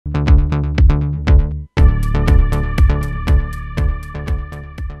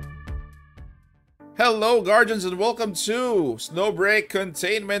Hello, Guardians, and welcome to Snowbreak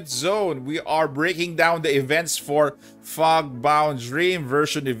Containment Zone. We are breaking down the events for Fogbound Dream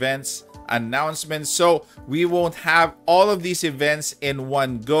version events announcements. So we won't have all of these events in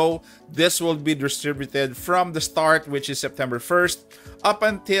one go. This will be distributed from the start, which is September 1st, up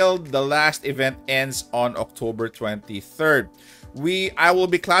until the last event ends on October 23rd. I will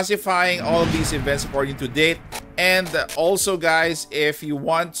be classifying all of these events according to date. And also, guys, if you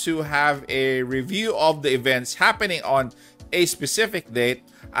want to have a review of the events happening on a specific date,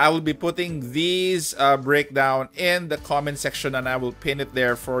 I will be putting these breakdown in the comment section, and I will pin it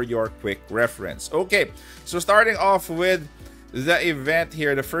there for your quick reference. Okay, so starting off with the event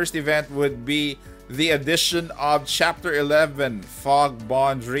here, the first event would be the addition of Chapter 11,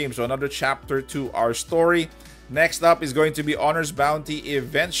 Fogbound Dream. So another chapter to our story. Next up is going to be Honor's Bounty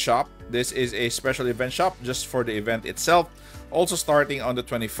Event Shop. This is a special event shop just for the event itself, also starting on the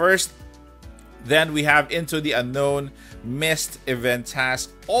 21st. Then we have Into the Unknown Mist event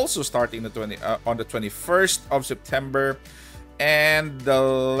task, also starting on the 21st of September. And the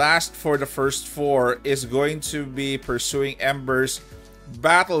last for the first four is going to be Pursuing Ember's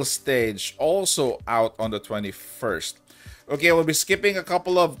Battle Stage, also out on the 21st. Okay, we'll be skipping a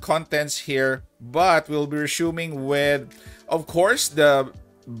couple of contents here, but we'll be resuming with, of course, the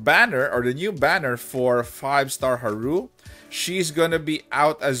banner or the new banner for 5-star Haru. She's gonna be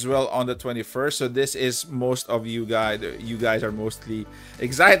out as well on the 21st, so this is most of you guys are mostly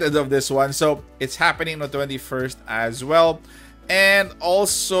excited of this one, so it's happening on the 21st as well. And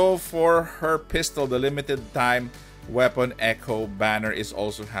also for her pistol, the limited time weapon echo banner is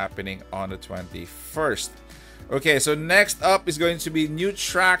also happening on the 21st. Okay, so next up is going to be new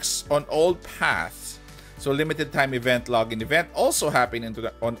tracks on old paths. So limited time event, login event, also happening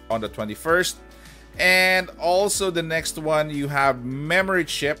on the 21st. And also the next one, you have memory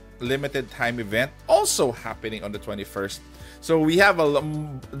chip, limited time event, also happening on the 21st. So we have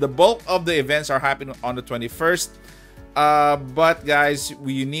the bulk of the events are happening on the 21st. But guys,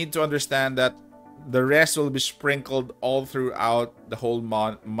 you need to understand that the rest will be sprinkled all throughout the whole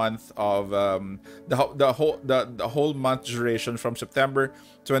month of the whole month duration from September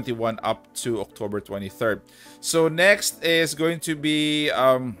 21 up to October 23rd. So next is going to be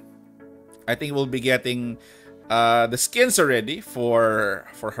I think we'll be getting the skins already for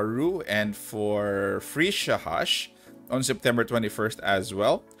Haru and for Frisha Hush on September 21st as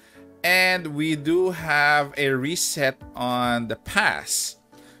well. And we do have a reset on the pass,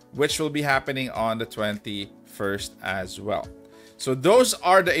 which will be happening on the 21st as well. So those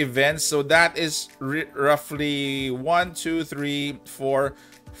are the events. So that is roughly 1, 2, 3, 4,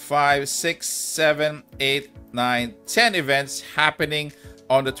 5, 6, 7, 8, 9, 10 events happening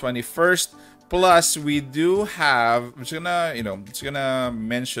on the 21st. Plus, we do have, I'm just gonna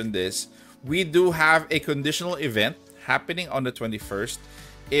mention this. We do have a conditional event happening on the 21st.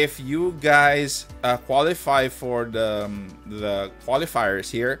 If you guys qualify for the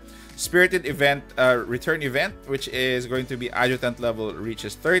qualifiers here, Spirited event, return event, which is going to be adjutant level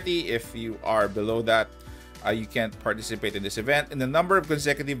reaches 30. If you are below that, you can't participate in this event. And the number of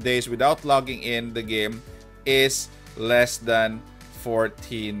consecutive days without logging in the game is less than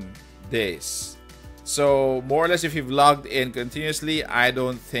 14 days. So more or less, if you've logged in continuously, I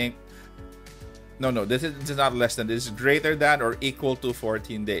don't think, no, this is not less than, this is greater than or equal to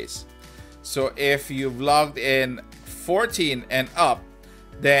 14 days. So if you've logged in 14 and up,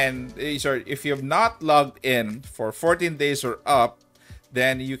 then, sorry, if you have not logged in for 14 days or up,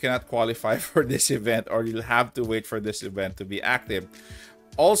 then you cannot qualify for this event, or you'll have to wait for this event to be active.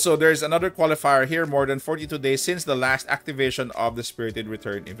 Also, there's another qualifier here, more than 42 days since the last activation of the Spirited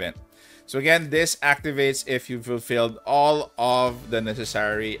Return event. So again, this activates if you fulfilled all of the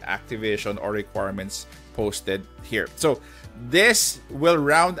necessary activation or requirements posted here. So this will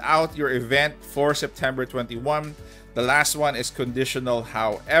round out your event for September 21. The last one is conditional,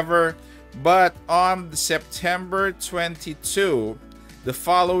 however. But on September 22, the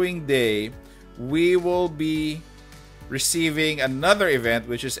following day, we will be receiving another event,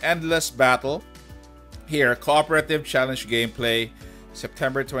 which is Endless Battle. Here, cooperative challenge gameplay,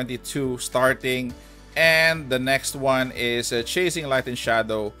 September 22 starting. And the next one is Chasing Light and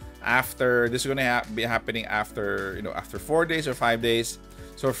Shadow. After this is going to be happening after after 4 days or 5 days.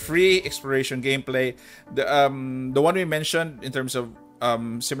 So free exploration gameplay. The one we mentioned in terms of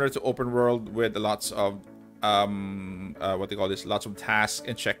similar to open world with lots of what they call this, lots of tasks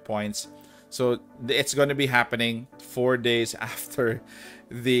and checkpoints. So it's going to be happening 4 days after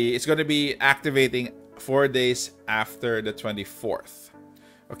it's going to be activating 4 days after the 24th.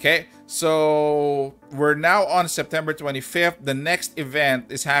 Okay, so we're now on September 25th. The next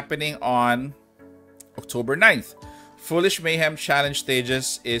event is happening on October 9th. Foolish Mayhem Challenge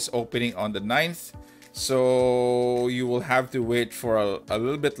stages is opening on the 9th. So you will have to wait for a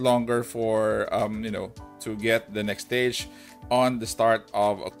little bit longer for, to get the next stage on the start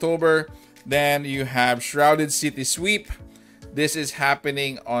of October. Then you have Shrouded City Sweep. This is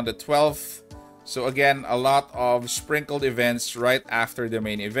happening on the 12th. So again, a lot of sprinkled events right after the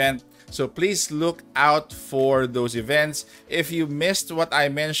main event. So please look out for those events. If you missed what I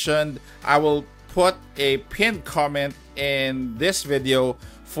mentioned, I will put a pinned comment in this video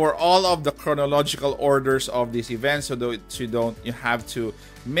for all of the chronological orders of these events, so that you have to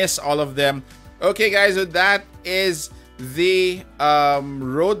miss all of them. Okay guys, so that is the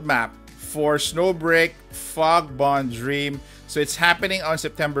roadmap for Snowbreak Fog Bond Dream. So it's happening on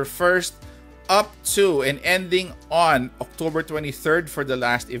September 1st up to and ending on October 23rd for the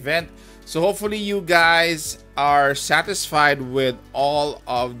last event. So hopefully you guys are satisfied with all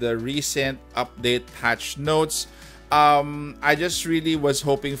of the recent update patch notes. I just really was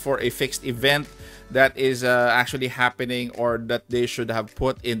hoping for a fixed event that is actually happening, or that they should have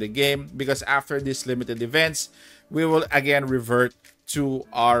put in the game, because after these limited events, we will again revert to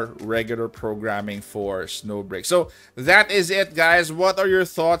our regular programming for Snowbreak. So that is it, guys. What are your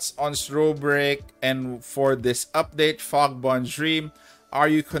thoughts on Snowbreak and for this update, Fog Bond Dream? Are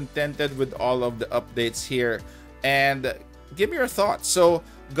you contented with all of the updates here? And give me your thoughts. So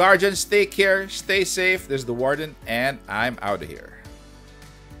Guardians, take care, stay safe. There's the Warden, and I'm out of here.